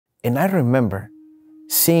And I remember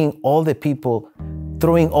seeing all the people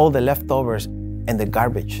throwing all the leftovers and the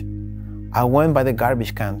garbage. I went by the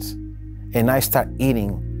garbage cans and I started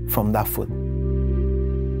eating from that food.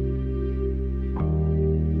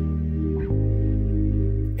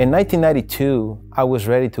 In 1992, I was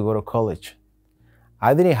ready to go to college.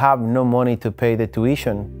 I didn't have no money to pay the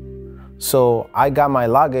tuition, so I got my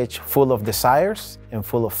luggage full of desires and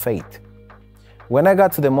full of faith. When I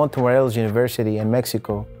got to the Montemorelos University in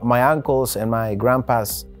Mexico, my uncles and my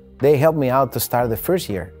grandpas, they helped me out to start the first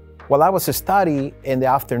year. While I was studying in the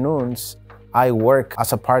afternoons, I worked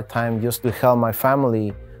as a part-time just to help my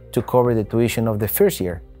family to cover the tuition of the first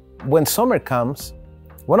year. When summer comes,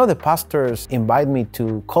 one of the pastors invited me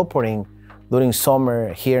to colporting during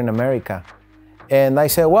summer here in America. And I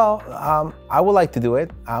said, well, I would like to do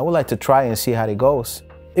it. I would like to try and see how it goes.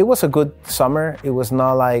 It was a good summer. It was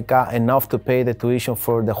not like enough to pay the tuition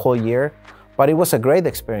for the whole year, but it was a great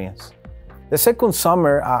experience. The second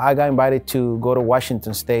summer, I got invited to go to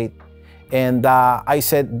Washington State. And I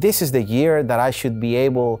said, this is the year that I should be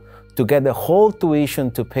able to get the whole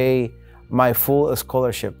tuition to pay my full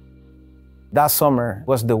scholarship. That summer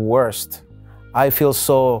was the worst. I feel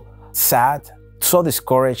so sad, so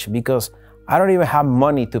discouraged because I don't even have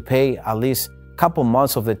money to pay at least a couple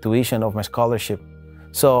months of the tuition of my scholarship.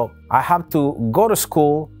 So I have to go to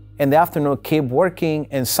school in the afternoon, keep working,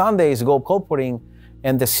 and Sundays go colporting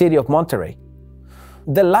in the city of Monterrey.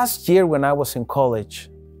 The last year when I was in college,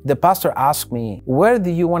 the pastor asked me, where do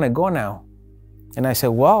you want to go now? And I said,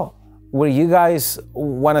 well, where you guys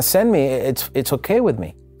want to send me, it's okay with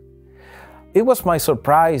me. It was my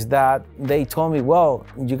surprise that they told me, well,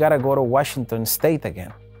 you got to go to Washington State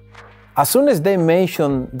again. As soon as they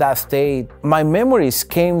mentioned that state, my memories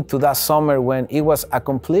came to that summer when it was a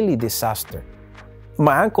completely disaster.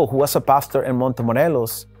 My uncle, who was a pastor in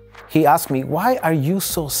Montemorelos, he asked me, why are you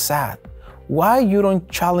so sad? Why you don't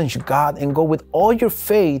challenge God and go with all your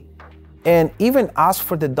faith and even ask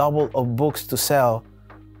for the double of books to sell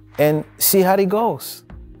and see how it goes?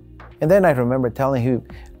 And then I remember telling him,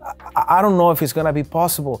 I don't know if it's gonna be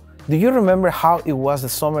possible. Do you remember how it was the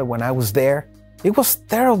summer when I was there? It was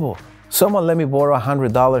terrible. Someone let me borrow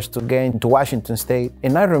 $100 to get into Washington State.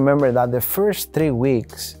 And I remember that the first 3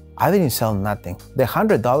 weeks, I didn't sell nothing. The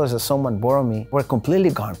 $100 that someone borrowed me were completely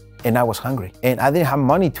gone. And I was hungry. And I didn't have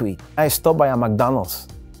money to eat. I stopped by a McDonald's.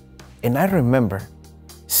 And I remember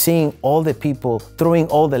seeing all the people throwing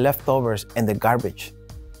all the leftovers and the garbage.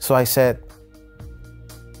 So I said,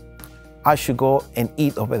 I should go and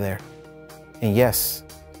eat over there. And yes,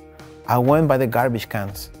 I went by the garbage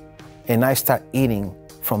cans and I started eating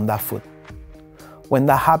from that food. When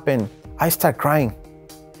that happened, I started crying.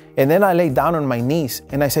 And then I laid down on my knees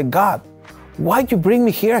and I said, God, why'd you bring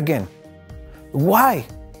me here again? Why?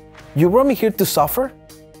 You brought me here to suffer?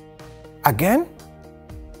 Again?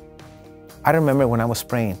 I remember when I was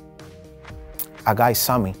praying, a guy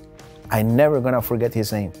saw me. I'm never gonna forget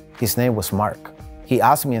his name. His name was Mark. He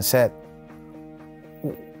asked me and said,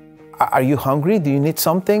 are you hungry? Do you need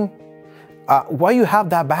something? Why you have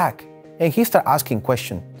that bag? And he started asking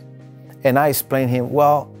questions. And I explained him,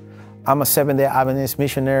 well, I'm a Seventh-day Adventist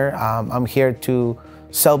missionary. I'm here to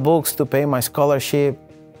sell books to pay my scholarship.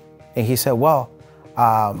 And he said, well,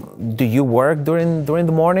 do you work during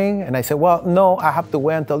the morning? And I said, well, no, I have to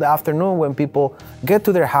wait until the afternoon when people get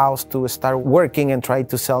to their house to start working and try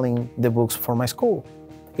to selling the books for my school.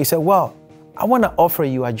 He said, well, I want to offer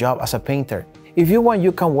you a job as a painter. If you want,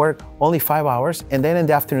 you can work only 5 hours, and then in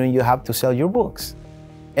the afternoon, you have to sell your books.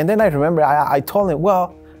 And then I remember I told him,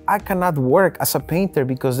 well, I cannot work as a painter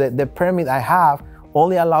because the permit I have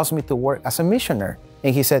only allows me to work as a missionary.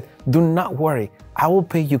 And he said, do not worry, I will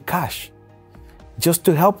pay you cash just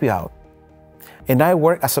to help you out. And I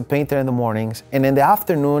work as a painter in the mornings, and in the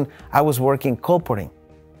afternoon, I was working colporting.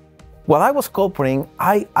 While I was colporting,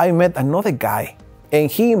 I met another guy, and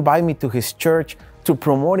he invited me to his church to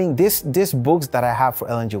promoting these books that I have for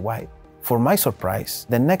Ellen G. White. For my surprise,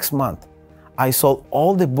 the next month, I sold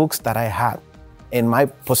all the books that I had in my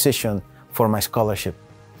position for my scholarship.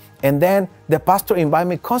 And then the pastor invited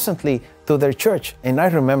me constantly to their church. And I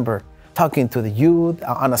remember talking to the youth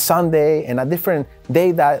on a Sunday and a different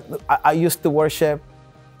day that I used to worship.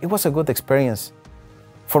 It was a good experience.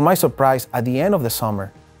 For my surprise, at the end of the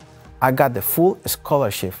summer, I got the full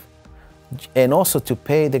scholarship and also to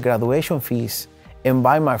pay the graduation fees and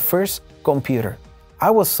buy my first computer. I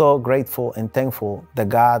was so grateful and thankful that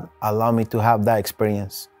God allowed me to have that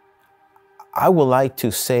experience. I would like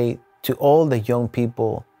to say to all the young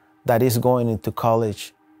people that is going into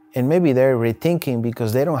college, and maybe they're rethinking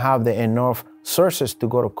because they don't have the enough sources to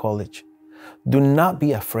go to college, do not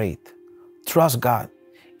be afraid. Trust God.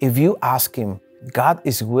 If you ask Him, God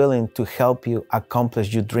is willing to help you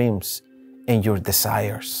accomplish your dreams and your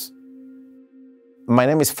desires. My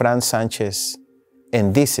name is Franz Sanchez,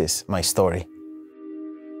 and this is my story.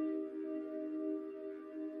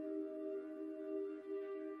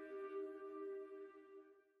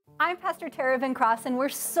 I'm Pastor Tara Van Cross, and we're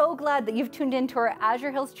so glad that you've tuned into our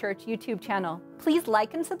Azure Hills Church YouTube channel. Please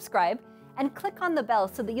like and subscribe, and click on the bell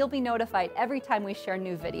so that you'll be notified every time we share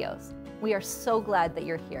new videos. We are so glad that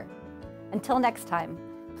you're here. Until next time,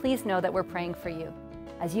 please know that we're praying for you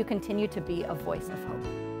as you continue to be a voice of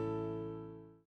hope.